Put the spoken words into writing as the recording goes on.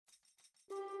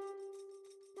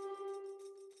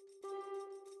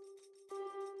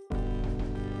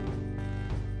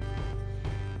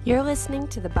You're listening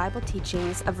to the Bible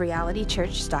teachings of Reality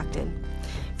Church Stockton.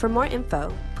 For more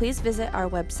info, please visit our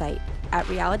website at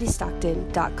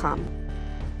realitystockton.com.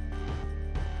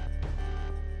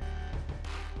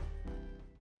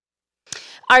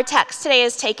 Our text today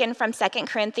is taken from 2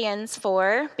 Corinthians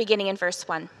 4, beginning in verse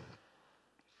 1.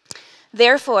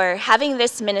 Therefore, having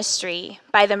this ministry,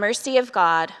 by the mercy of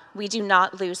God, we do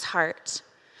not lose heart.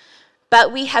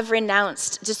 But we have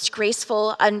renounced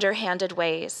disgraceful, underhanded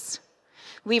ways.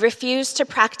 We refuse to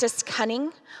practice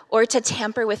cunning or to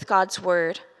tamper with God's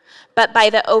word, but by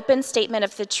the open statement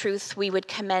of the truth, we would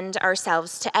commend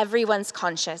ourselves to everyone's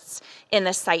conscience in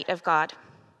the sight of God.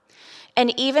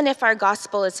 And even if our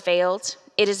gospel is veiled,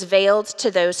 it is veiled to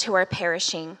those who are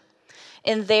perishing.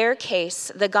 In their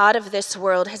case, the God of this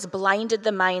world has blinded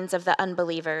the minds of the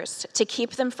unbelievers to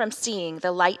keep them from seeing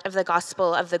the light of the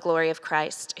gospel of the glory of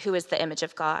Christ, who is the image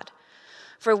of God.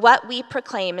 For what we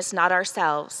proclaim is not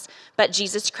ourselves, but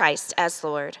Jesus Christ as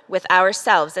Lord, with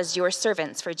ourselves as your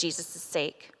servants for Jesus'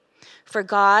 sake. For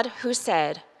God, who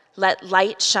said, "Let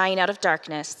light shine out of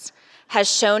darkness," has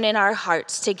shone in our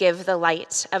hearts to give the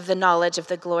light of the knowledge of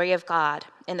the glory of God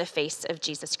in the face of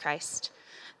Jesus Christ.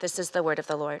 This is the word of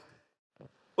the Lord.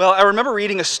 Well, I remember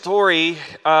reading a story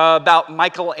about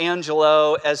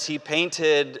Michelangelo as he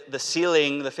painted the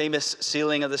ceiling, the famous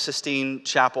ceiling of the Sistine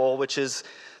Chapel, which is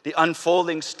the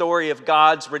unfolding story of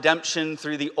God's redemption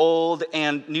through the Old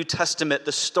and New Testament,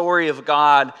 the story of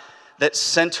God that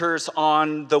centers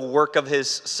on the work of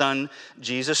his Son,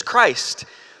 Jesus Christ.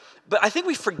 But I think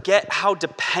we forget how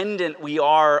dependent we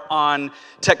are on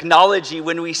technology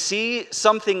when we see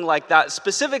something like that,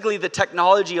 specifically the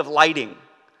technology of lighting.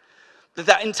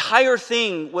 That entire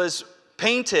thing was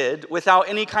painted without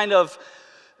any kind of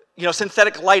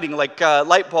synthetic lighting, like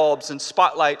light bulbs and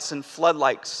spotlights and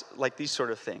floodlights, like these sort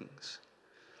of things.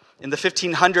 In the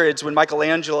 1500s, when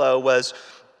Michelangelo was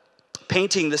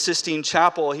painting the Sistine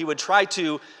Chapel, he would try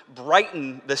to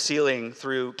brighten the ceiling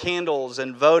through candles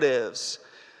and votives.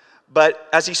 But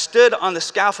as he stood on the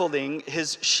scaffolding,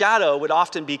 his shadow would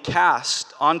often be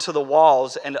cast onto the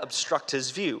walls and obstruct his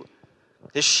view.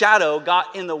 His shadow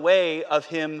got in the way of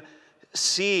him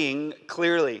seeing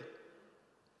clearly,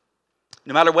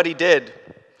 no matter what he did,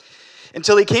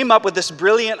 until he came up with this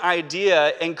brilliant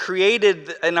idea and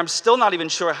created, and I'm still not even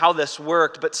sure how this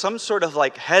worked, but some sort of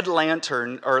like head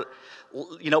lantern or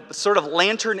sort of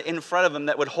lantern in front of him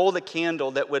that would hold a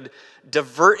candle that would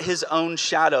divert his own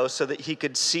shadow so that he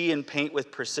could see and paint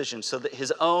with precision, so that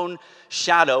his own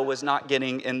shadow was not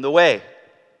getting in the way.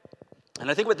 And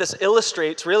I think what this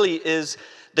illustrates really is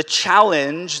the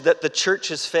challenge that the church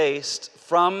has faced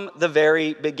from the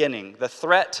very beginning, the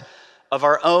threat of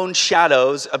our own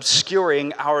shadows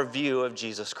obscuring our view of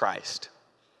Jesus Christ.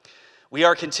 We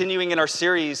are continuing in our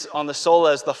series on the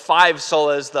solas, the 5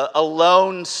 solas, the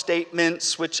alone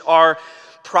statements, which are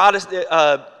Protestant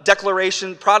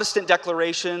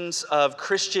declarations of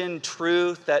Christian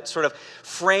truth that sort of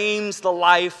frames the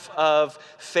life of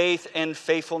faith and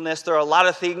faithfulness. There are a lot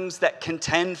of things that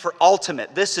contend for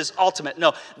ultimate. This is ultimate.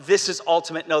 No, this is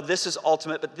ultimate. No, this is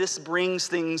ultimate. But this brings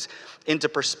things into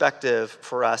perspective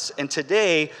for us. And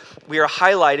today we are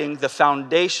highlighting the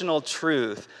foundational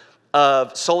truth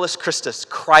of Solus Christus,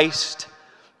 Christ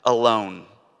alone.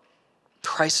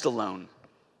 Christ alone.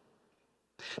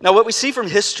 Now, what we see from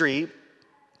history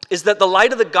is that the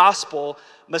light of the gospel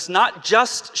must not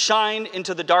just shine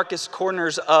into the darkest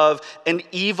corners of an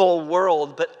evil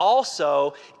world, but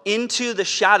also into the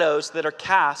shadows that are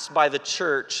cast by the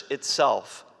church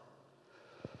itself.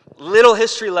 Little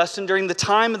history lesson: during the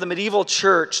time of the medieval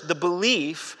church, the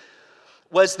belief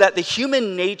was that the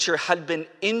human nature had been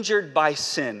injured by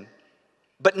sin,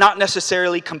 but not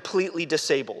necessarily completely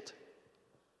disabled.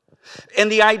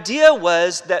 And the idea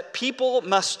was that people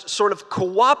must sort of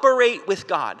cooperate with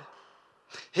God,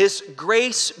 His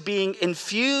grace being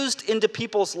infused into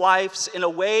people's lives in a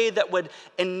way that would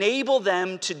enable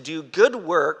them to do good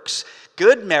works,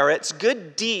 good merits,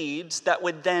 good deeds that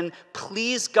would then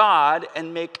please God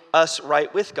and make us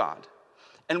right with God.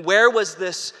 And where was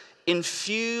this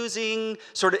infusing,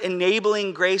 sort of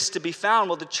enabling grace to be found?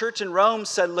 Well, the church in Rome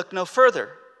said, look no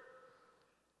further.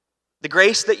 The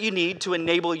grace that you need to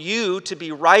enable you to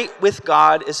be right with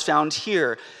God is found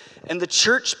here. And the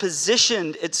church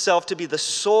positioned itself to be the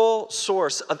sole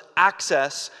source of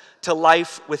access to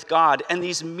life with God. And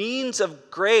these means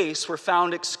of grace were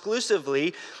found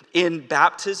exclusively in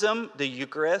baptism, the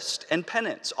Eucharist, and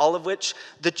penance, all of which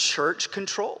the church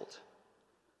controlled.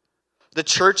 The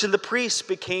church and the priests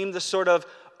became the sort of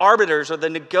arbiters or the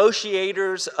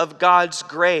negotiators of God's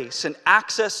grace, and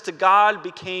access to God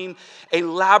became a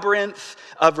labyrinth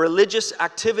of religious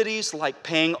activities like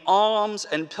paying alms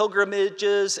and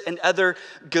pilgrimages and other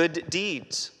good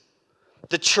deeds.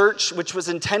 The church, which was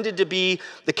intended to be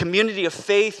the community of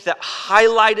faith that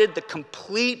highlighted the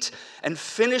complete and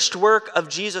finished work of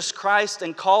Jesus Christ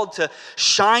and called to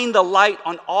shine the light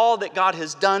on all that God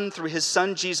has done through his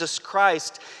son Jesus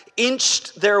Christ,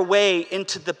 inched their way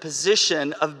into the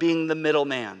position of being the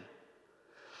middleman.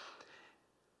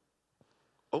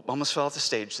 Oh, almost fell off the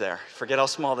stage there. Forget how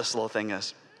small this little thing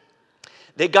is.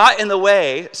 They got in the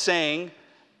way saying,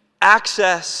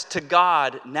 access to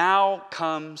God now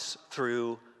comes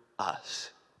through us.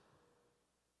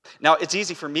 Now, it's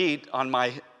easy for me on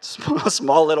my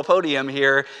small little podium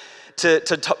here to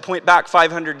point back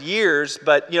 500 years,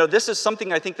 but this is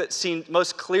something I think that's seen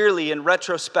most clearly in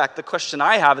retrospect. The question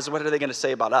I have is, what are they going to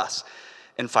say about us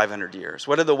in 500 years?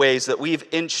 What are the ways that we've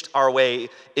inched our way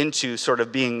into sort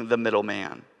of being the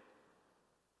middleman?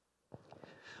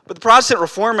 But the Protestant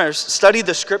reformers studied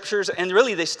the scriptures, and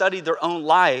really they studied their own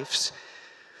lives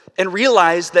and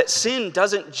realized that sin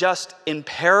doesn't just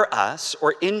impair us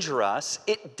or injure us,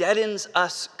 it deadens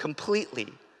us completely.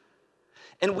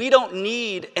 And we don't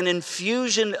need an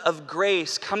infusion of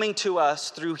grace coming to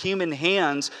us through human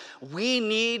hands. We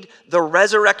need the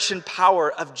resurrection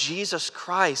power of Jesus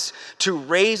Christ to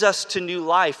raise us to new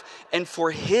life and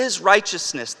for his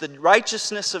righteousness, the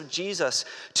righteousness of Jesus,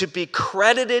 to be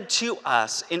credited to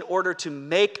us in order to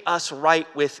make us right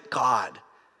with God.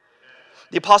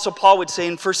 The Apostle Paul would say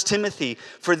in 1 Timothy,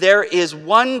 for there is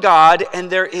one God and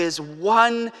there is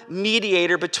one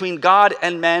mediator between God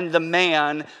and men, the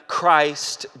man,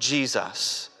 Christ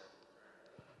Jesus.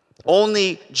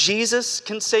 Only Jesus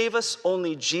can save us.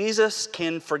 Only Jesus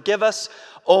can forgive us.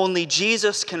 Only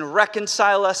Jesus can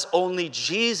reconcile us. Only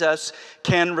Jesus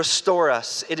can restore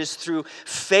us. It is through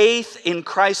faith in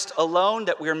Christ alone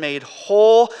that we're made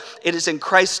whole. It is in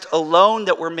Christ alone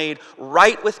that we're made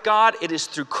right with God. It is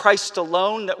through Christ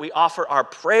alone that we offer our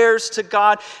prayers to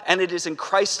God. And it is in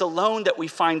Christ alone that we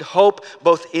find hope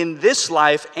both in this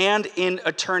life and in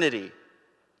eternity.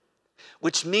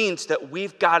 Which means that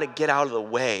we've got to get out of the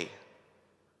way.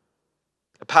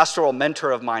 A pastoral mentor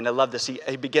of mine, I love this,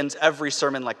 he begins every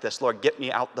sermon like this: Lord, get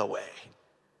me out the way.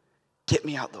 Get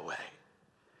me out the way.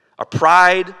 Our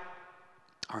pride,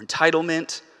 our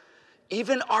entitlement,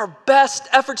 even our best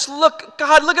efforts. Look,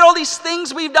 God, look at all these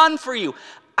things we've done for you.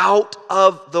 Out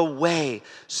of the way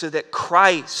so that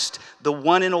Christ, the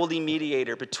one and only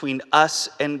mediator between us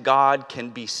and God,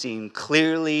 can be seen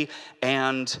clearly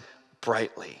and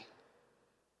brightly.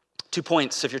 2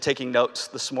 points if you're taking notes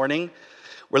this morning.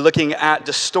 We're looking at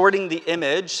distorting the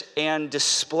image and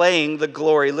displaying the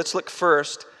glory. Let's look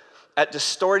first at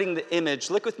distorting the image.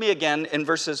 Look with me again in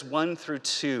verses 1 through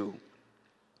 2.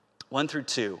 1 through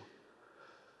 2.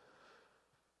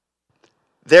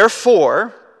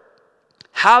 Therefore,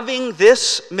 having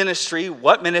this ministry,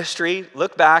 what ministry?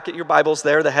 Look back at your Bibles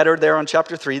there, the header there on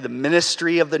chapter 3, the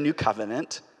ministry of the new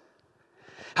covenant.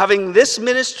 Having this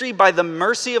ministry by the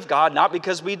mercy of God, not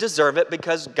because we deserve it,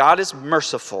 because God is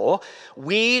merciful,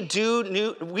 we do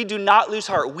not lose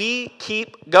heart. We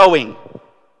keep going.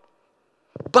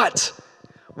 But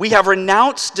we have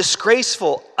renounced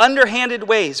disgraceful, underhanded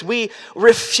ways. We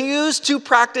refuse to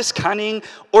practice cunning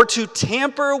or to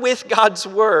tamper with God's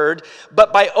word,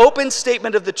 but by open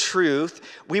statement of the truth,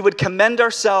 we would commend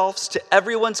ourselves to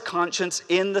everyone's conscience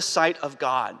in the sight of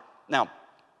God. Now,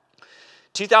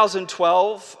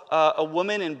 2012, a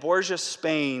woman in Borges,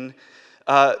 Spain,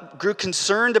 grew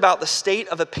concerned about the state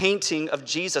of a painting of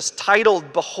Jesus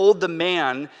titled "Behold the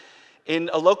Man" in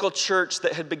a local church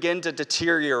that had begun to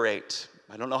deteriorate.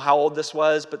 I don't know how old this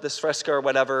was, but this fresco or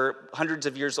whatever, hundreds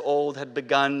of years old, had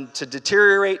begun to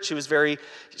deteriorate.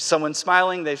 Someone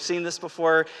smiling, they've seen this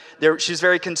before. She was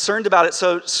very concerned about it.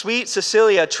 So sweet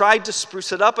Cecilia tried to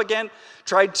spruce it up again,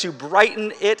 tried to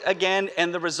brighten it again,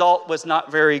 and the result was not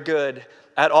very good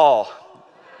at all.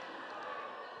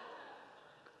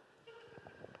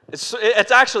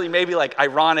 It's actually maybe like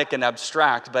ironic and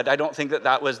abstract, but I don't think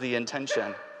that was the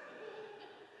intention.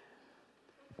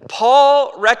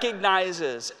 Paul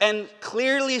recognizes and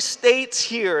clearly states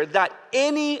here that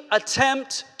any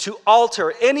attempt to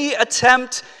alter, any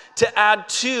attempt to add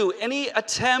to, any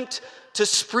attempt to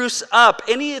spruce up,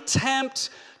 any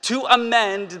attempt to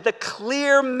amend the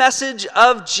clear message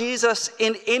of Jesus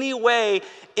in any way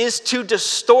is to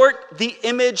distort the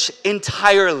image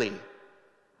entirely.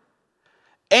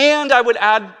 And I would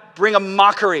add, bring a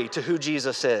mockery to who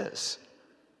Jesus is.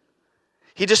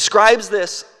 He describes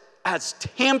this as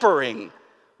tampering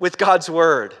with God's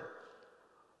word.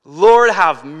 Lord,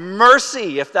 have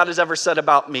mercy if that is ever said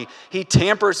about me. He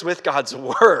tampers with God's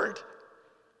word.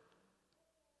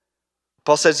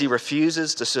 Paul says he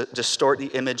refuses to distort the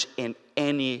image in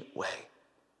any way.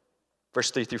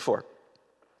 Verse 3-4.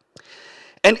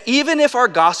 And even if our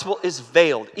gospel is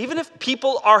veiled, even if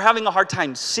people are having a hard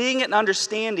time seeing it and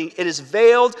understanding, it is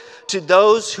veiled to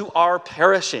those who are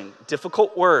perishing.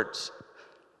 Difficult words.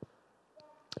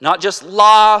 Not just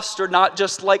lost or not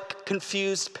just like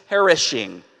confused,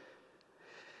 perishing.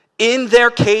 In their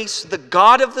case, the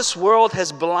God of this world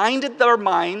has blinded their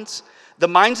minds, the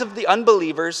minds of the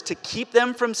unbelievers, to keep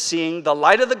them from seeing the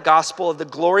light of the gospel of the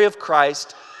glory of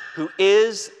Christ, who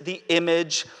is the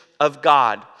image of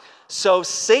God. So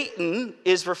Satan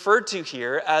is referred to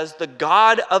here as the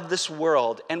God of this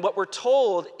world. And what we're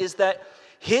told is that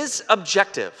his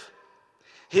objective,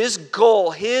 his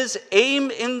goal, his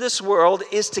aim in this world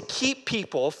is to keep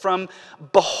people from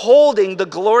beholding the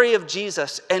glory of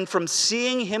Jesus and from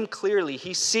seeing him clearly.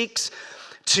 He seeks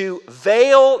to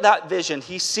veil that vision.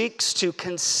 He seeks to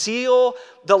conceal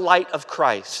the light of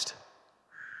Christ.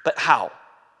 But how?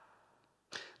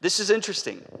 This is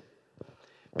interesting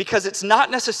because it's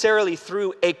not necessarily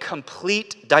through a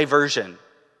complete diversion.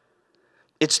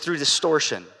 It's through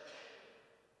distortion.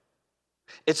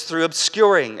 It's through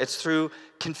obscuring. It's through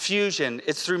confusion.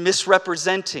 It's through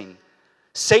misrepresenting.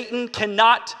 Satan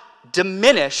cannot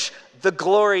diminish the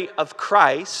glory of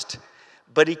Christ,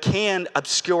 but he can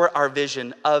obscure our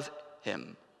vision of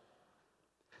him.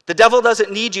 The devil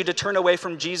doesn't need you to turn away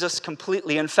from Jesus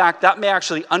completely. In fact, that may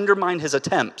actually undermine his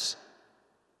attempts.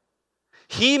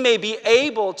 He may be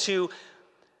able to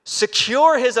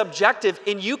secure his objective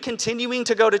in you continuing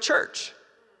to go to church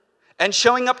and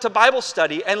showing up to Bible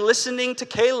study and listening to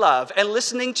K-Love and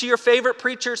listening to your favorite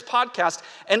preacher's podcast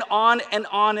and on and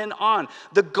on and on.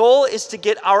 The goal is to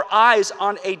get our eyes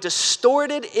on a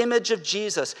distorted image of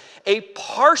Jesus, a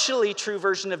partially true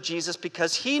version of Jesus,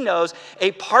 because he knows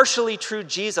a partially true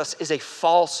Jesus is a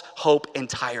false hope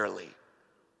entirely.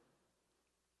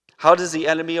 How does the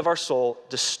enemy of our soul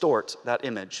distort that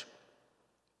image?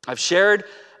 I've shared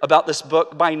about this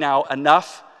book by now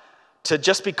enough to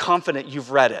just be confident you've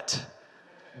read it.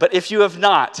 But if you have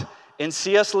not, in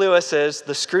C.S. Lewis's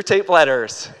The Screwtape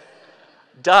Letters,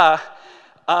 it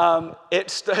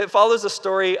follows the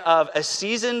story of a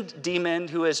seasoned demon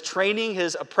who is training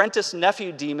his apprentice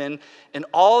nephew demon in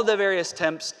all the various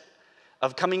attempts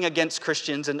of coming against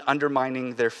Christians and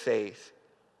undermining their faith.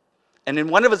 And in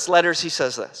one of its letters, he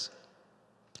says this: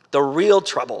 the real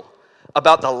trouble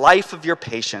about the life of your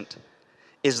patient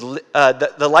is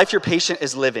the life your patient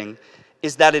is living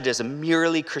is that it is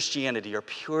merely Christianity or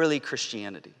purely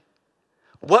Christianity.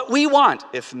 What we want,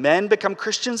 if men become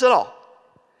Christians at all,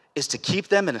 is to keep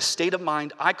them in a state of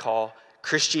mind I call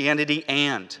Christianity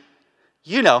and.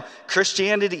 You know,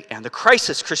 Christianity and the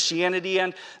crisis, Christianity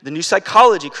and the new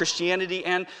psychology, Christianity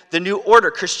and the new order,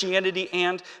 Christianity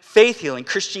and faith healing,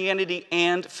 Christianity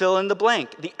and fill in the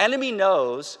blank. The enemy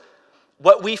knows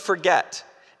what we forget,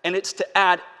 and it's to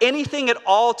add anything at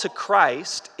all to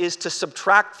Christ is to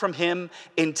subtract from him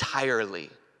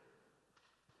entirely.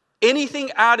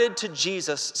 Anything added to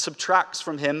Jesus subtracts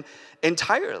from him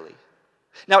entirely.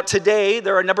 Now, today,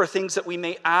 there are a number of things that we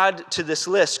may add to this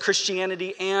list: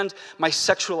 Christianity and my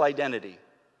sexual identity,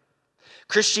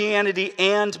 Christianity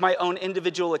and my own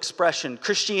individual expression,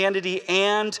 Christianity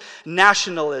and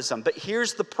nationalism. But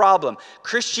here's the problem: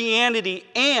 Christianity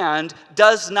and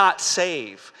does not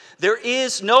save. There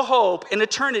is no hope in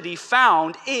eternity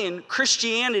found in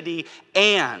Christianity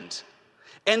and.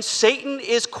 And Satan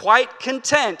is quite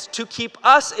content to keep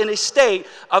us in a state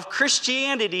of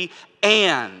Christianity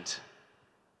and.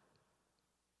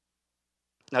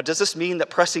 Now, does this mean that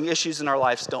pressing issues in our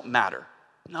lives don't matter?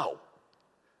 No.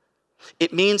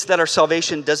 It means that our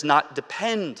salvation does not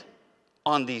depend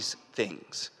on these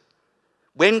things.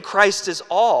 When Christ is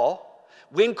all,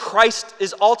 when Christ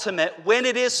is ultimate, when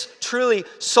it is truly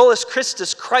Solus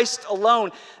Christus, Christ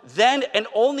alone, then and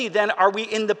only then are we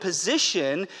in the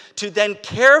position to then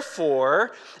care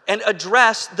for and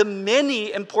address the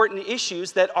many important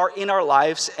issues that are in our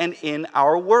lives and in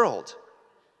our world.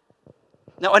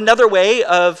 Now, another way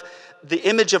of the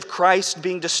image of Christ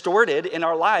being distorted in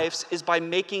our lives is by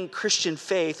making Christian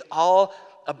faith all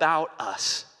about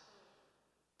us.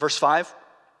 Verse 5,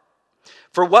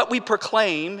 for what we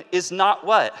proclaim is not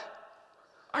what?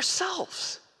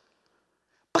 Ourselves,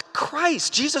 but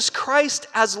Christ, Jesus Christ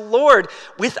as Lord,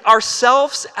 with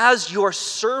ourselves as your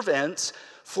servants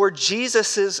for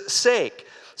Jesus' sake.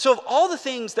 So, of all the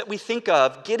things that we think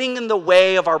of getting in the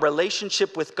way of our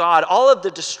relationship with God, all of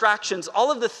the distractions,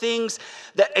 all of the things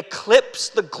that eclipse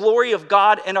the glory of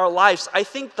God in our lives, I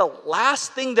think the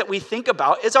last thing that we think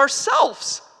about is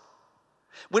ourselves.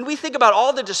 When we think about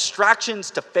all the distractions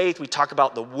to faith, we talk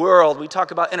about the world, we talk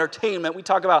about entertainment, we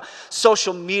talk about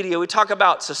social media, we talk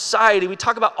about society, we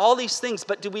talk about all these things,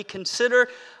 but do we consider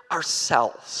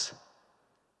ourselves?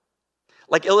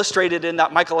 Like illustrated in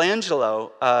that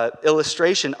Michelangelo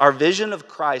illustration, our vision of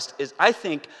Christ is, I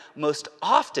think, most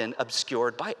often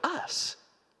obscured by us.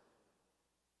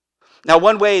 Now,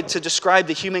 one way to describe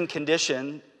the human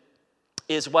condition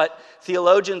is what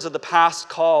theologians of the past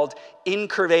called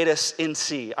incurvatus in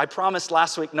si. I promised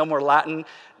last week no more Latin.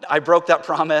 I broke that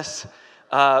promise,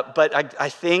 but I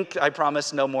think I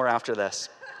promised no more after this.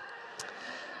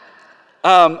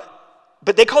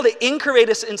 But they called it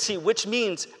incurvatus in si, which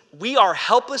means we are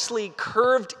helplessly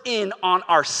curved in on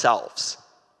ourselves.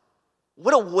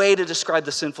 What a way to describe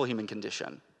the sinful human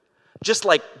condition. Just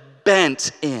like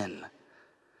bent in.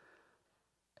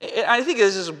 I think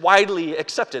this is widely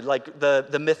accepted, like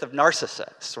the myth of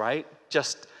Narcissus, right?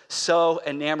 Just so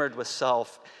enamored with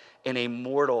self in a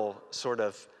mortal, sort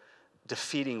of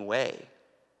defeating way.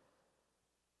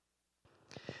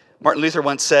 Martin Luther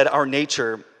once said, our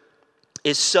nature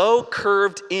is so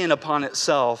curved in upon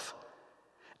itself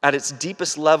at its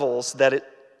deepest levels that it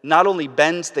not only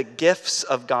bends the gifts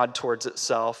of God towards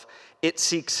itself, it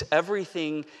seeks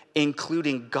everything,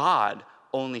 including God,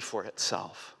 only for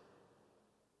itself.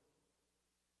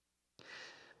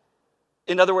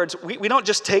 In other words, we don't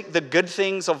just take the good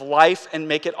things of life and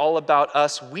make it all about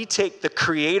us. We take the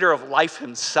creator of life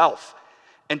himself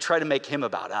and try to make him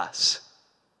about us.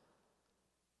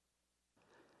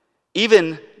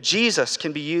 Even Jesus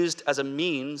can be used as a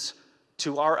means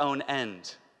to our own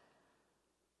end.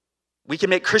 We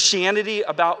can make Christianity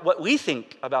about what we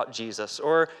think about Jesus,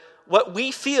 or what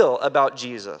we feel about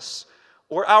Jesus,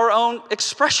 or our own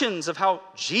expressions of how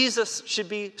Jesus should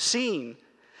be seen,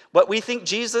 what we think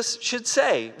Jesus should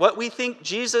say, what we think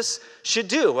Jesus should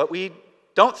do, what we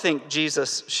don't think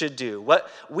Jesus should do, what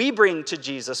we bring to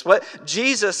Jesus, what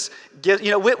Jesus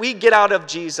what we get out of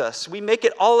Jesus. We make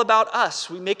it all about us.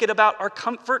 We make it about our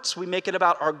comforts. We make it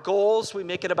about our goals. We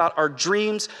make it about our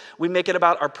dreams. We make it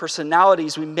about our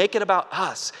personalities. We make it about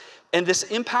us. And this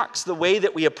impacts the way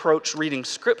that we approach reading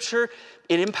Scripture.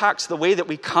 It impacts the way that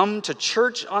we come to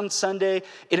church on Sunday.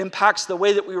 It impacts the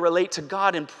way that we relate to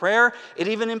God in prayer. It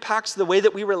even impacts the way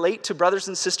that we relate to brothers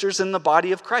and sisters in the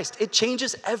body of Christ. It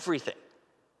changes everything.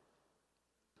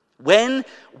 When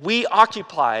we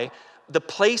occupy the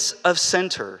place of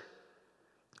center,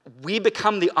 we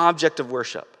become the object of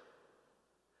worship.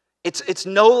 It's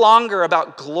no longer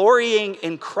about glorying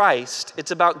in Christ.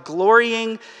 It's about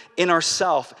glorying in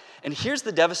ourselves. And here's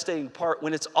the devastating part.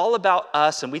 When it's all about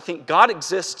us and we think God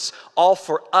exists all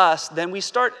for us, then we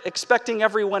start expecting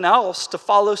everyone else to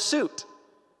follow suit.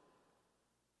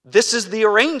 This is the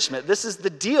arrangement. This is the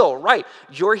deal, right?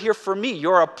 You're here for me.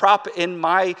 You're a prop in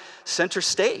my center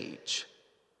stage.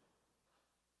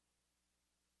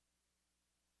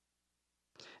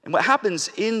 And what happens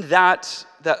in that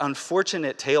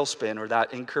unfortunate tailspin, or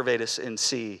that incurvatus in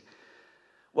si,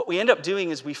 what we end up doing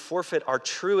is we forfeit our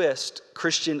truest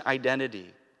Christian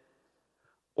identity.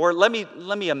 Or let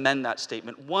me amend that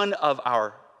statement. One of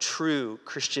our true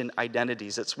Christian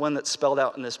identities, it's one that's spelled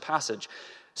out in this passage: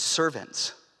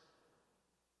 servants.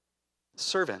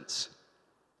 Servants.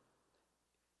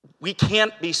 We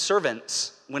can't be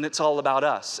servants when it's all about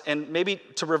us. And maybe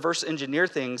to reverse engineer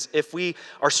things, if we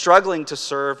are struggling to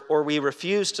serve or we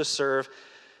refuse to serve,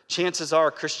 chances are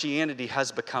Christianity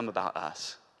has become about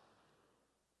us.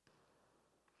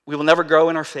 We will never grow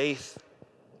in our faith.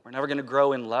 We're never going to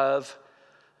grow in love.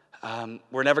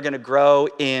 We're never going to grow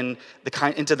into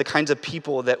the kinds of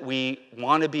people that we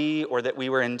want to be or that we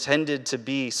were intended to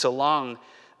be, so long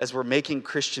as we're making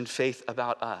Christian faith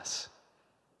about us.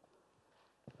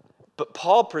 But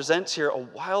Paul presents here a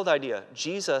wild idea.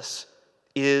 Jesus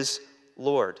is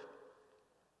Lord.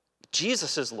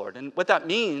 Jesus is Lord. And what that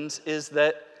means is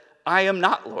that I am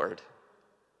not Lord.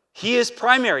 He is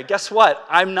primary. Guess what?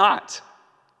 I'm not.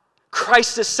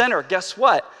 Christ is center. Guess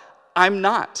what? I'm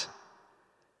not.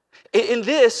 And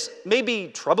this may be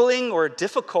troubling or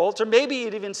difficult, or maybe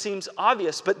it even seems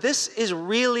obvious, but this is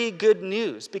really good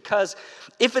news, because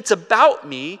if it's about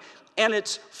me and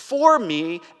it's for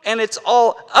me and it's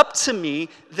all up to me,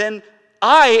 then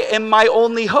I am my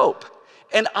only hope.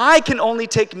 And I can only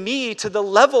take me to the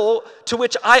level to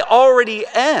which I already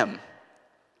am.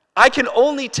 I can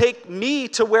only take me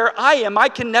to where I am. I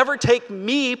can never take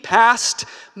me past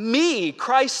me.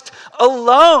 Christ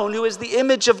alone, who is the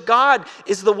image of God,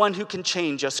 is the one who can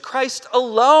change us. Christ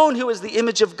alone, who is the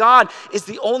image of God, is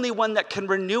the only one that can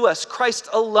renew us. Christ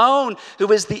alone,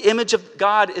 who is the image of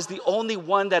God, is the only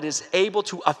one that is able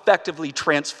to effectively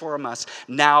transform us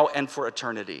now and for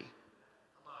eternity.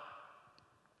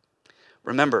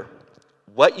 Remember,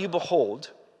 what you behold,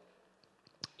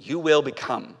 you will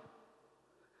become.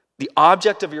 The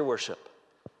object of your worship,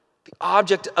 the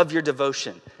object of your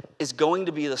devotion is going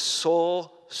to be the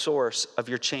sole source of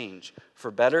your change,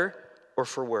 for better or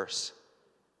for worse.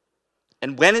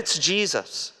 And when it's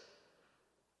Jesus,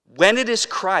 when it is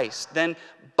Christ, then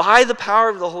by the power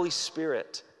of the Holy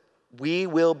Spirit, we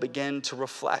will begin to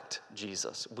reflect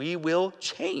Jesus. We will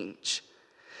change.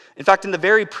 In fact, in the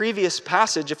very previous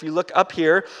passage, if you look up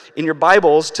here in your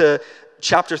Bibles to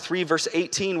chapter 3, verse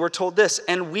 18, we're told this,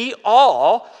 and we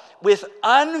all, with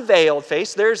unveiled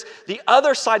face, there's the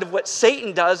other side of what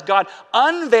Satan does. God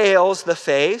unveils the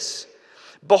face,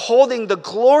 beholding the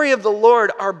glory of the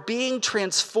Lord, are being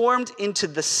transformed into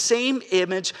the same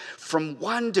image from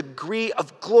one degree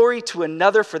of glory to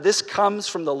another, for this comes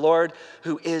from the Lord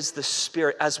who is the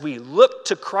Spirit. As we look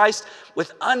to Christ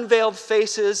with unveiled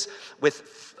faces,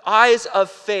 with eyes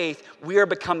of faith, we are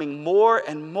becoming more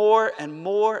and more and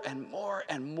more and more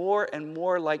and more and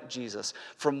more like Jesus,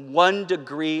 from one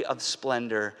degree of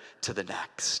splendor to the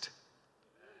next.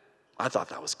 I thought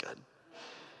that was good.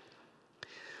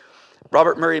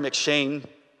 Robert Murray McShane,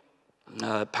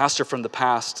 pastor from the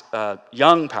past,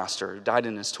 young pastor who died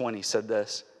in his 20s, said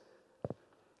this: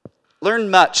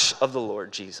 learn much of the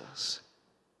Lord Jesus.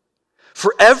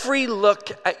 For every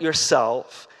look at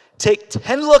yourself, take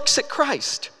 10 looks at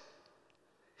Christ.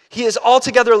 He is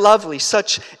altogether lovely,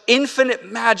 such infinite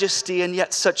majesty, and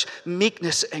yet such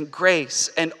meekness and grace,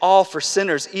 and all for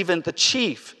sinners, even the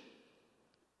chief.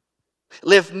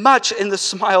 Live much in the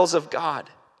smiles of God.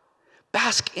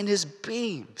 Bask in his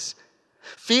beams.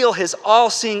 Feel his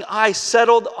all-seeing eye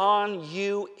settled on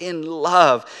you in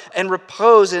love, and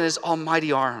repose in his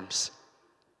almighty arms.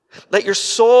 Let your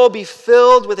soul be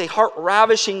filled with a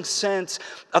heart-ravishing sense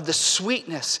of the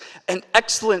sweetness and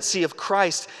excellency of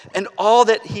Christ and all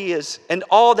that he is and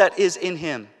all that is in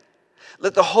him.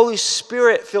 Let the Holy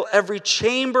Spirit fill every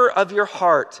chamber of your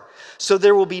heart, so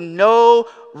there will be no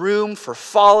room for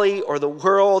folly or the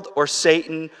world or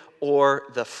Satan or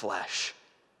the flesh.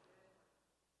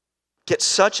 Get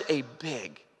such a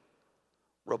big,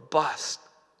 robust,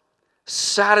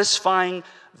 satisfying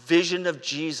vision of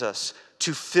Jesus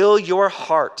to fill your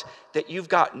heart that you've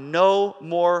got no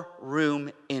more room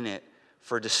in it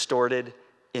for distorted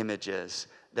images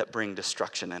that bring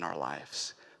destruction in our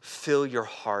lives. Fill your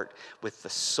heart with the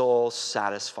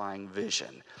soul-satisfying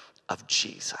vision of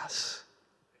Jesus.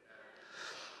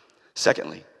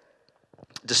 Secondly,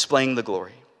 displaying the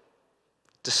glory.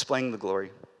 Displaying the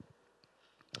glory.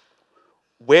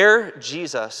 Where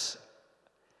Jesus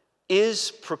is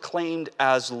proclaimed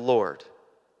as Lord,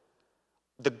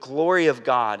 the glory of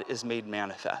God is made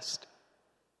manifest.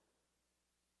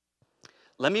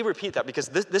 Let me repeat that, because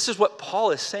this is what Paul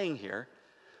is saying here.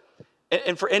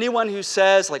 And for anyone who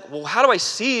says, like, well, how do I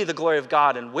see the glory of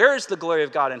God? And where is the glory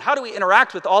of God? And how do we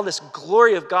interact with all this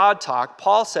glory of God talk?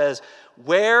 Paul says,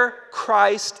 where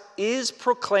Christ is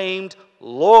proclaimed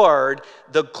Lord,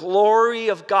 the glory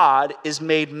of God is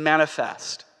made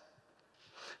manifest.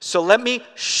 So let me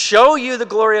show you the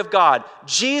glory of God.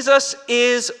 Jesus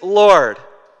is Lord.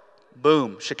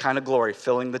 Boom, Shekinah glory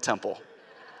filling the temple.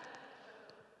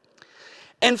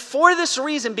 And for this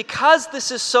reason, because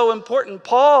this is so important,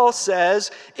 Paul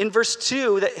says in verse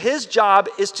 2 that his job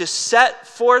is to set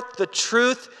forth the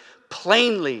truth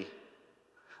plainly.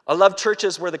 I love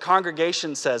churches where the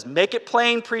congregation says, make it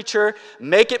plain, preacher,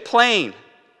 make it plain.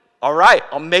 All right,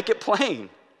 I'll make it plain.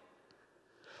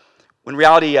 When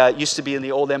reality used to be in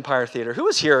the old Empire Theater. Who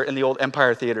was here in the old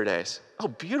Empire Theater days? Oh,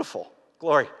 beautiful.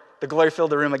 Glory. The glory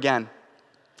filled the room again.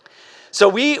 So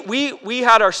we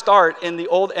had our start in the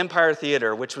old Empire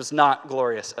Theater, which was not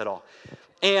glorious at all.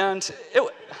 And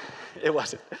it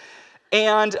wasn't.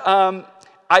 And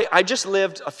I just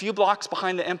lived a few blocks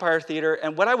behind the Empire Theater,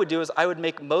 and what I would do is I would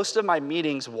make most of my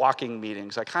meetings walking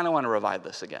meetings. I kind of want to revive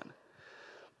this again.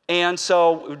 And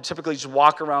so we would typically just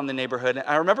walk around the neighborhood. And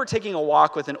I remember taking a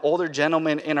walk with an older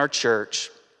gentleman in our church,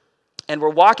 and we're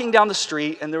walking down the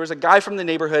street, and there was a guy from the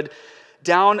neighborhood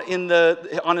down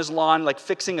on his lawn, like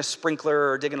fixing a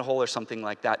sprinkler or digging a hole or something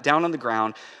like that, down on the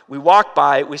ground. We walk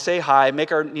by, we say hi,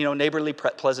 make our neighborly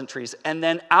pleasantries, and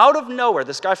then out of nowhere,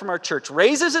 this guy from our church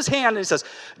raises his hand and he says,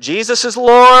 "Jesus is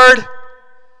Lord."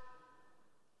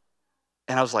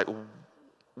 And I was like,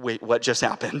 wait, what just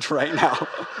happened right now?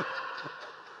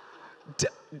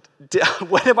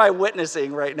 What am I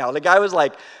witnessing right now? The guy was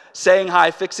like saying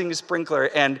hi, fixing his sprinkler,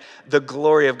 and the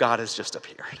glory of God has just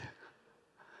appeared.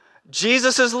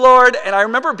 Jesus is Lord, and I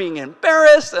remember being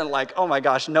embarrassed and like, oh my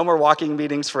gosh, no more walking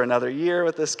meetings for another year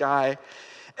with this guy.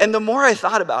 And the more I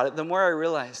thought about it, the more I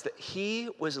realized that he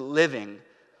was living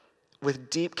with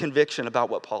deep conviction about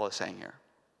what Paul is saying here.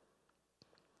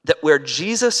 That where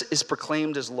Jesus is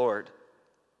proclaimed as Lord,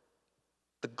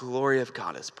 the glory of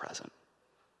God is present.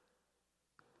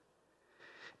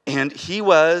 And he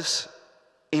was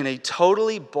in a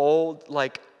totally bold,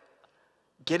 like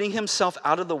getting himself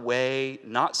out of the way,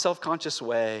 not self-conscious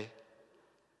way,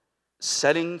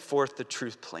 setting forth the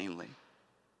truth plainly.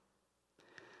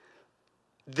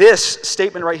 This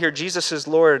statement right here, Jesus is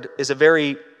Lord, is a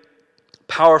very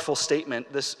powerful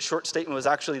statement. This short statement was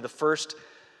actually the first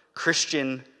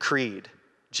Christian creed.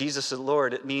 Jesus is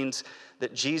Lord. It means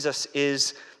that Jesus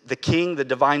is the King, the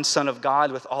divine Son of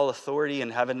God with all authority in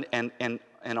heaven and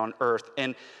on earth.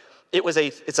 And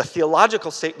it's a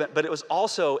theological statement, but it was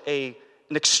also an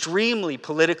extremely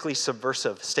politically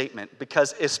subversive statement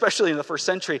because, especially in the first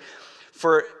century,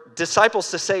 for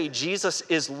disciples to say Jesus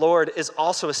is Lord is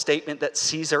also a statement that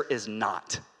Caesar is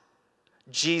not.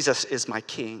 Jesus is my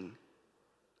King.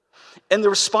 And the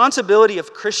responsibility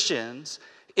of Christians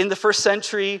in the first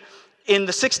century, in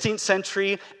the 16th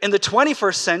century, in the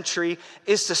 21st century,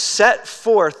 is to set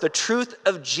forth the truth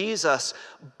of Jesus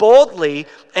boldly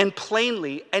and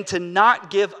plainly and to not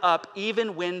give up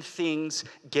even when things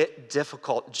get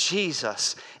difficult.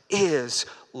 Jesus is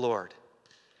Lord.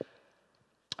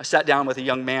 I sat down with a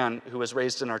young man who was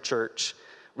raised in our church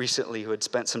recently who had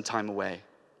spent some time away,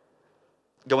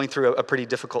 going through a pretty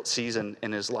difficult season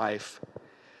in his life.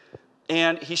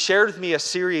 And he shared with me a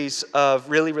series of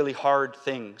really, really hard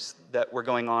things that were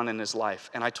going on in his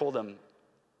life. And I told him,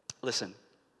 listen,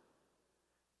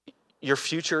 your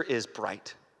future is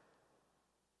bright.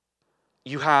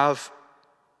 You have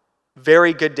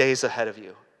very good days ahead of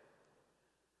you,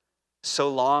 so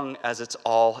long as it's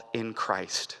all in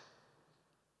Christ.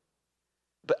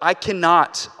 But I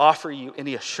cannot offer you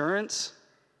any assurance.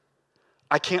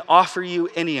 I can't offer you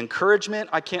any encouragement.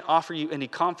 I can't offer you any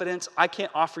confidence. I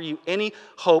can't offer you any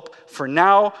hope for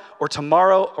now or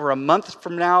tomorrow or a month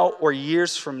from now or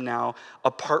years from now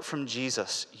apart from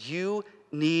Jesus. You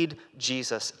need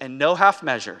Jesus and no half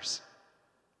measures,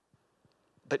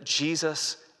 but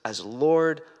Jesus as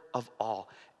Lord of all.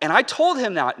 And I told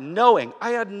him that knowing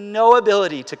I had no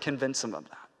ability to convince him of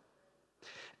that.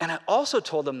 And I also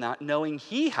told him that knowing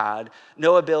he had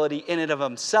no ability in and of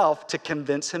himself to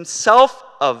convince himself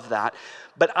of that.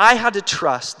 But I had to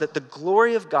trust that the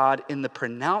glory of God in the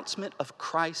pronouncement of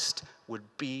Christ would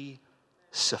be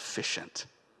sufficient.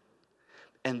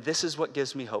 And this is what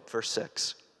gives me hope. Verse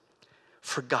 6.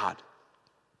 For God,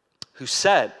 who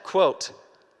said, quote,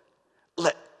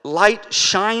 "Let light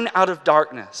shine out of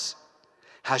darkness,"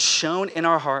 has shone in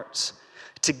our hearts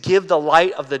to give the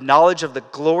light of the knowledge of the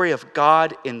glory of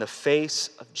God in the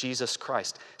face of Jesus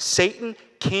Christ. Satan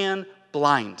can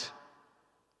blind,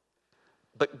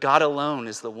 but God alone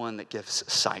is the one that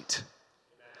gives sight.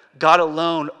 God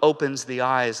alone opens the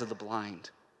eyes of the blind.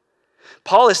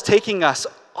 Paul is taking us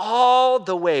all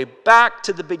the way back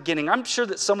to the beginning. I'm sure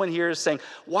that someone here is saying,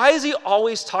 why is he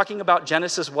always talking about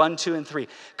Genesis 1, 2, and 3?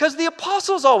 Because the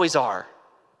apostles always are.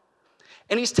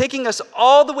 And he's taking us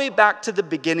all the way back to the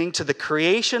beginning, to the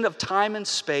creation of time and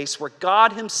space, where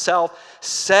God himself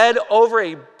said over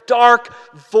a dark,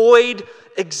 void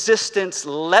existence,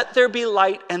 let there be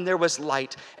light, and there was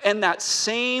light. And that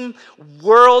same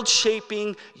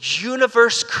world-shaping,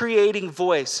 universe-creating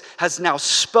voice has now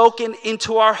spoken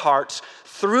into our hearts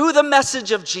through the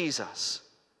message of Jesus.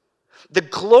 The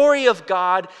glory of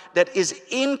God that is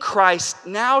in Christ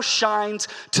now shines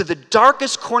to the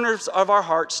darkest corners of our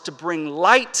hearts to bring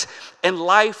light and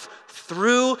life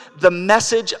through the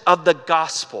message of the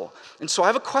gospel. And so I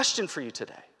have a question for you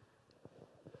today.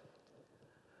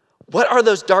 What are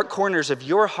those dark corners of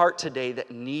your heart today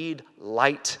that need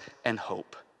light and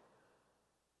hope?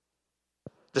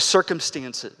 The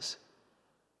circumstances,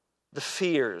 the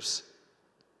fears,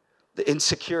 the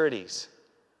insecurities,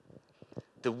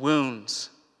 the wounds,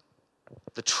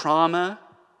 the trauma,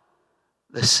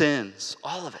 the sins,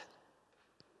 all of it.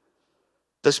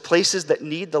 Those places that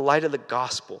need the light of the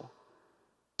gospel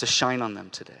to shine on them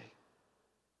today.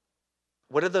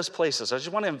 What are those places? I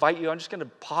just want to invite you, I'm just going to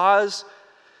pause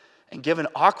and give an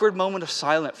awkward moment of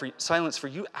silence for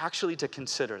you actually to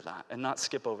consider that and not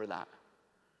skip over that.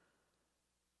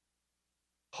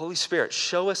 Holy Spirit,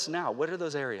 show us now, what are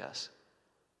those areas?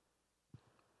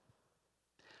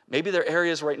 Maybe there are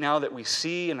areas right now that we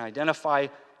see and identify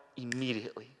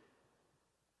immediately.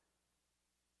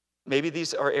 Maybe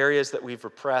these are areas that we've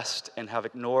repressed and have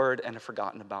ignored and have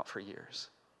forgotten about for years.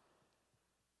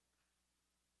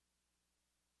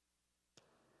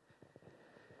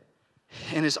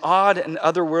 And as odd and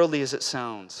otherworldly as it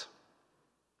sounds,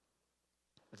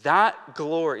 that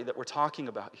glory that we're talking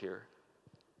about here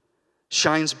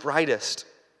shines brightest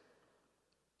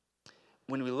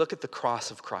when we look at the cross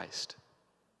of Christ.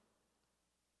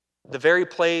 The very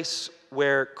place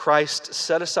where Christ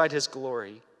set aside his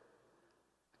glory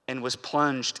and was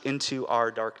plunged into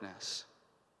our darkness,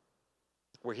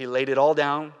 where he laid it all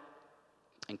down,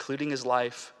 including his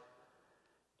life,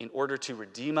 in order to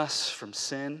redeem us from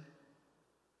sin,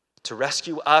 to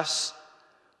rescue us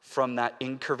from that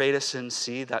incurvatus sin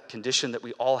sea, that condition that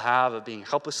we all have of being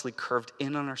helplessly curved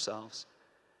in on ourselves,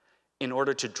 in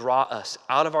order to draw us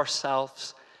out of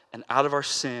ourselves and out of our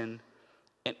sin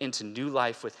and into new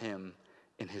life with him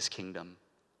in his kingdom.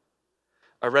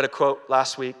 I read a quote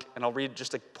last week, and I'll read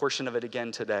just a portion of it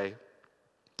again today.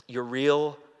 Your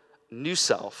real new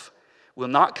self will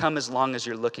not come as long as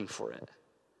you're looking for it.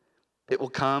 It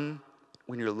will come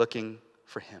when you're looking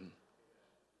for him.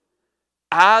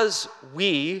 As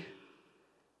we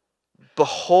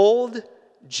behold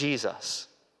Jesus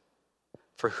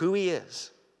for who he is,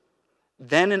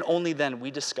 then and only then we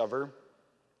discover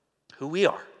who we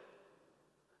are,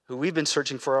 who we've been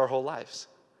searching for our whole lives.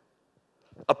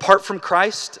 Apart from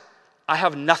Christ, I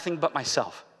have nothing but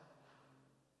myself.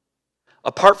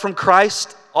 Apart from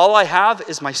Christ, all I have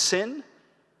is my sin,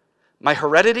 my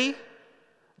heredity,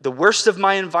 the worst of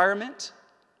my environment,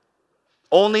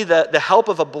 only the help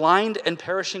of a blind and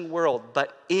perishing world.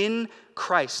 But in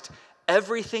Christ,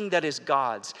 everything that is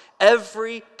God's,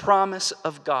 every promise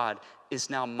of God is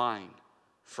now mine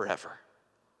forever.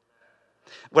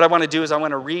 What I want to do is I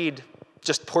want to read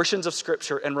just portions of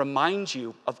Scripture and remind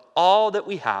you of all that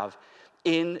we have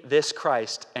in this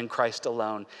Christ and Christ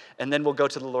alone. And then we'll go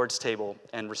to the Lord's table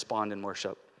and respond in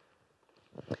worship.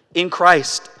 In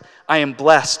Christ, I am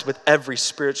blessed with every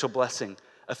spiritual blessing,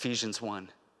 Ephesians 1.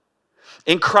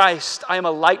 In Christ, I am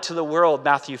a light to the world,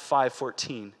 Matthew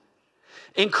 5:14.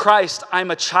 In Christ, I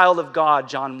am a child of God,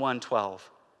 John 1:12.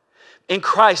 In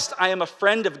Christ, I am a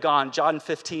friend of God, John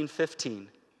 15:15.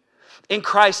 In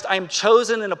Christ, I am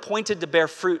chosen and appointed to bear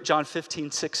fruit, John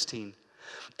 15:16.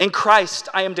 In Christ,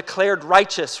 I am declared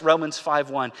righteous, Romans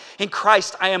 5:1. In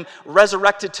Christ, I am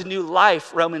resurrected to new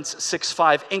life, Romans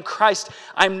 6:5. In Christ,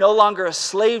 I am no longer a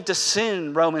slave to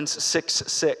sin, Romans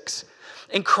 6:6.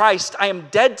 In Christ, I am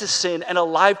dead to sin and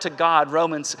alive to God,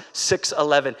 Romans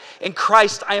 6:11. In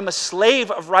Christ, I am a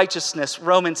slave of righteousness,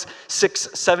 Romans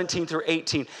 6:17 through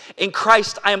 18. In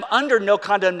Christ, I am under no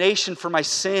condemnation for my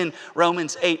sin,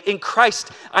 Romans 8. In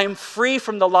Christ, I am free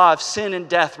from the law of sin and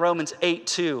death, Romans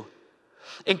 8:2.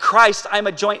 In Christ, I am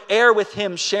a joint heir with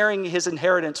him, sharing his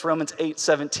inheritance, Romans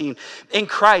 8:17. In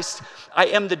Christ, I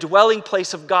am the dwelling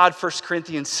place of God, 1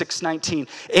 Corinthians 6:19.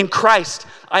 In Christ,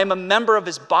 I am a member of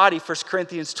his body, 1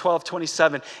 Corinthians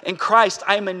 12:27. In Christ,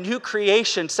 I am a new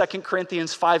creation, 2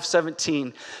 Corinthians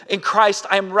 5:17. In Christ,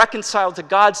 I am reconciled to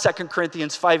God, 2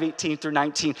 Corinthians 5:18 through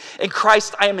 19. In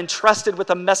Christ, I am entrusted with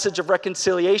a message of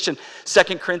reconciliation,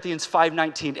 2 Corinthians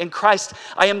 5:19. In Christ,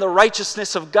 I am the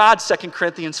righteousness of God, 2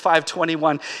 Corinthians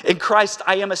 5:21. In Christ,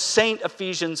 I am a saint,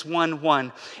 Ephesians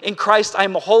 1:1. In Christ, I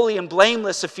am holy and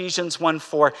blameless, Ephesians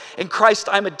 1:4. In Christ,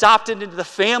 I am adopted into the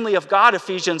family of God,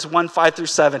 Ephesians 1:5 through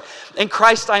 7. In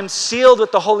Christ, I am sealed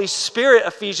with the Holy Spirit,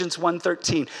 Ephesians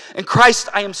 1:13. In Christ,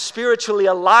 I am spiritually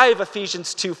alive,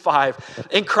 Ephesians 2:5.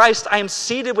 In Christ, I am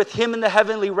seated with him in the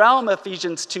heavenly realm,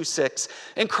 Ephesians 2:6.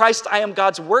 In Christ, I am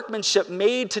God's workmanship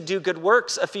made to do good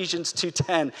works, Ephesians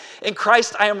 2:10. In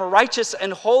Christ, I am righteous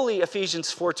and holy, Ephesians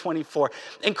 4:24.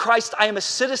 In Christ, I am a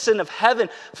citizen of heaven,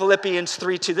 Philippians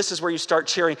 3:2. This is where you start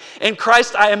cheering. In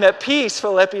Christ, I am at peace,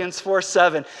 Philippians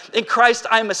 4:7. In Christ,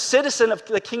 I am a citizen of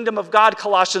the kingdom of God,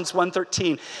 Colossians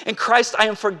 1:13. In Christ, I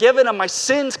am forgiven of my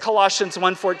sins, Colossians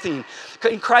 1:14.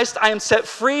 In Christ, I am set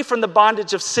free from the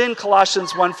bondage of sin,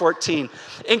 Colossians 1:14.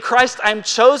 In Christ, I am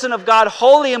chosen of God,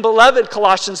 holy and beloved,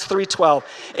 Colossians 3:12.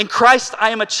 In Christ, I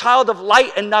am a child of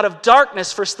light and not of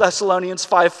darkness, 1 Thessalonians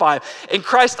 5:5. In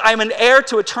Christ, I am an heir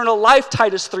to eternal life,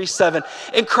 Titus 3:7.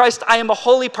 In Christ, I am a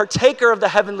holy partaker of the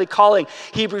heavenly calling,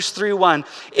 Hebrews 3:1.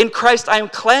 In Christ, I am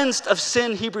cleansed of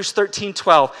sin, Hebrews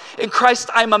 13:12. In Christ,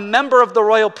 I am a member of the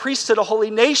royal priesthood, a holy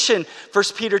nation,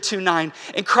 1 Peter 2:9.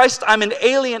 In Christ, I'm an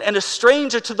alien and a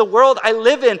stranger to the world I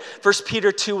live in, 1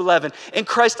 Peter 2:11. In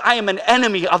Christ, I am an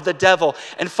enemy of the devil.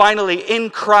 And finally, in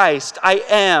Christ, I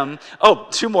am,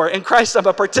 two more. In Christ, I'm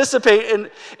a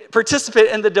participant participant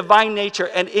in the divine nature,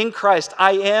 and in Christ,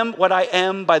 I am what I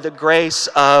am by the grace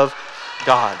of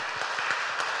God.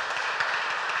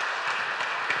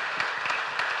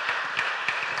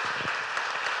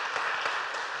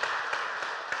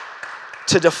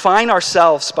 To define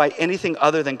ourselves by anything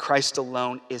other than Christ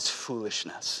alone is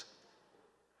foolishness.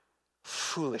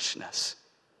 Foolishness.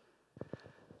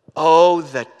 Oh,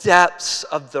 the depths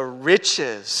of the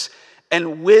riches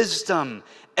and wisdom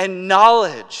and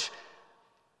knowledge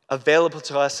available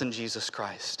to us in Jesus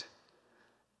Christ.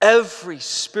 Every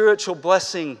spiritual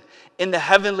blessing in the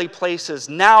heavenly places,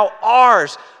 now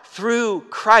ours through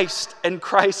Christ and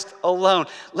Christ alone.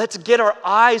 Let's get our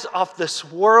eyes off this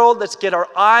world. Let's get our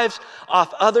eyes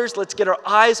off others. Let's get our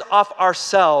eyes off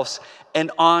ourselves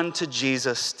and on to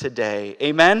Jesus today.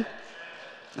 Amen?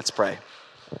 Let's pray.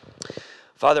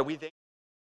 Father, we thank